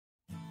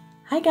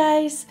Hi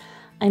guys!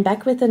 I'm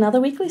back with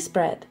another weekly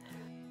spread.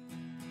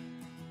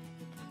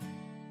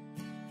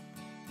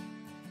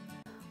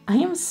 I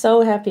am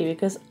so happy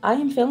because I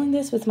am filming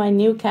this with my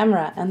new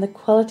camera and the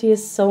quality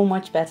is so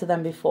much better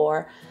than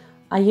before.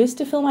 I used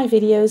to film my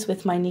videos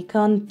with my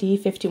Nikon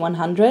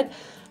D5100,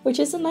 which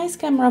is a nice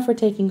camera for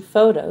taking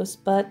photos,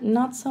 but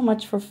not so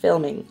much for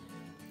filming.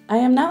 I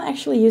am now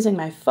actually using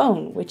my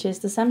phone, which is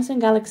the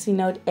Samsung Galaxy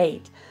Note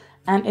 8,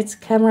 and its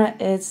camera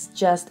is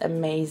just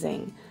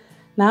amazing.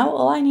 Now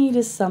all I need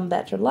is some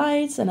better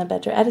lights and a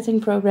better editing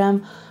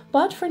program,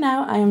 but for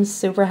now I am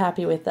super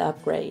happy with the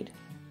upgrade.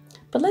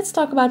 But let's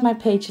talk about my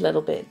page a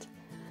little bit.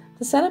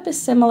 The setup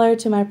is similar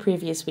to my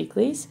previous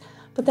weeklies,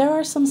 but there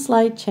are some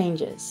slight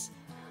changes.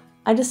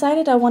 I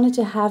decided I wanted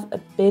to have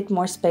a bit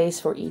more space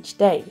for each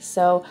day,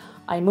 so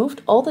I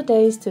moved all the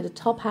days to the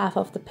top half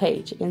of the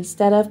page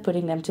instead of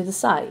putting them to the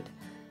side.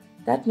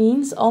 That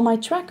means all my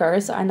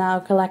trackers are now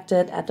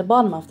collected at the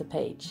bottom of the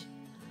page.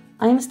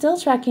 I am still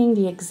tracking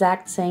the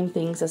exact same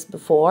things as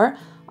before,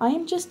 I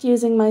am just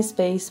using my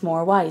space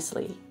more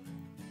wisely.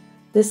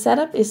 This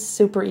setup is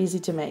super easy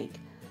to make.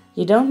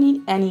 You don't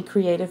need any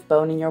creative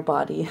bone in your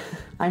body.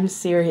 I'm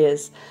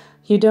serious.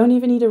 You don't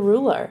even need a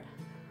ruler.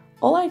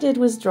 All I did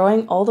was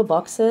drawing all the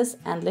boxes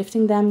and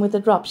lifting them with a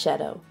drop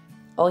shadow.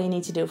 All you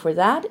need to do for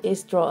that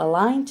is draw a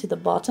line to the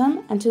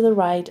bottom and to the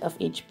right of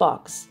each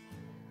box.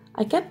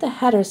 I kept the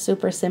header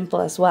super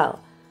simple as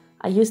well.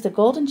 I used a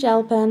golden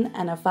gel pen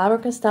and a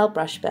Howto Style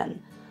brush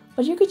pen,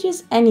 but you could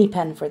use any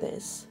pen for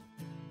this.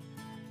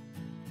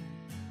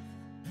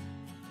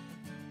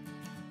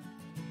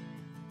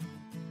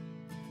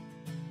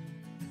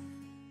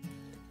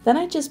 Then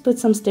I just put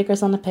some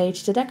stickers on the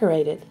page to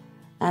decorate it,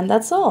 and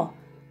that's all.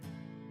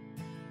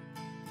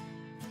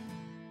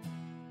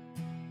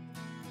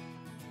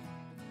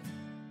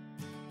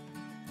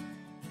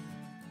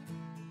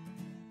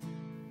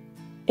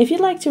 If you'd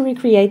like to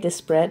recreate this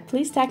spread,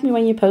 please tag me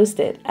when you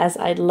post it, as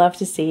I'd love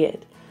to see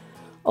it.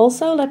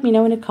 Also, let me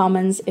know in the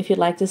comments if you'd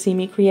like to see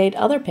me create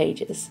other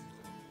pages.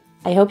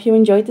 I hope you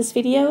enjoyed this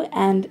video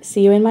and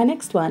see you in my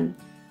next one.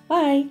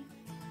 Bye!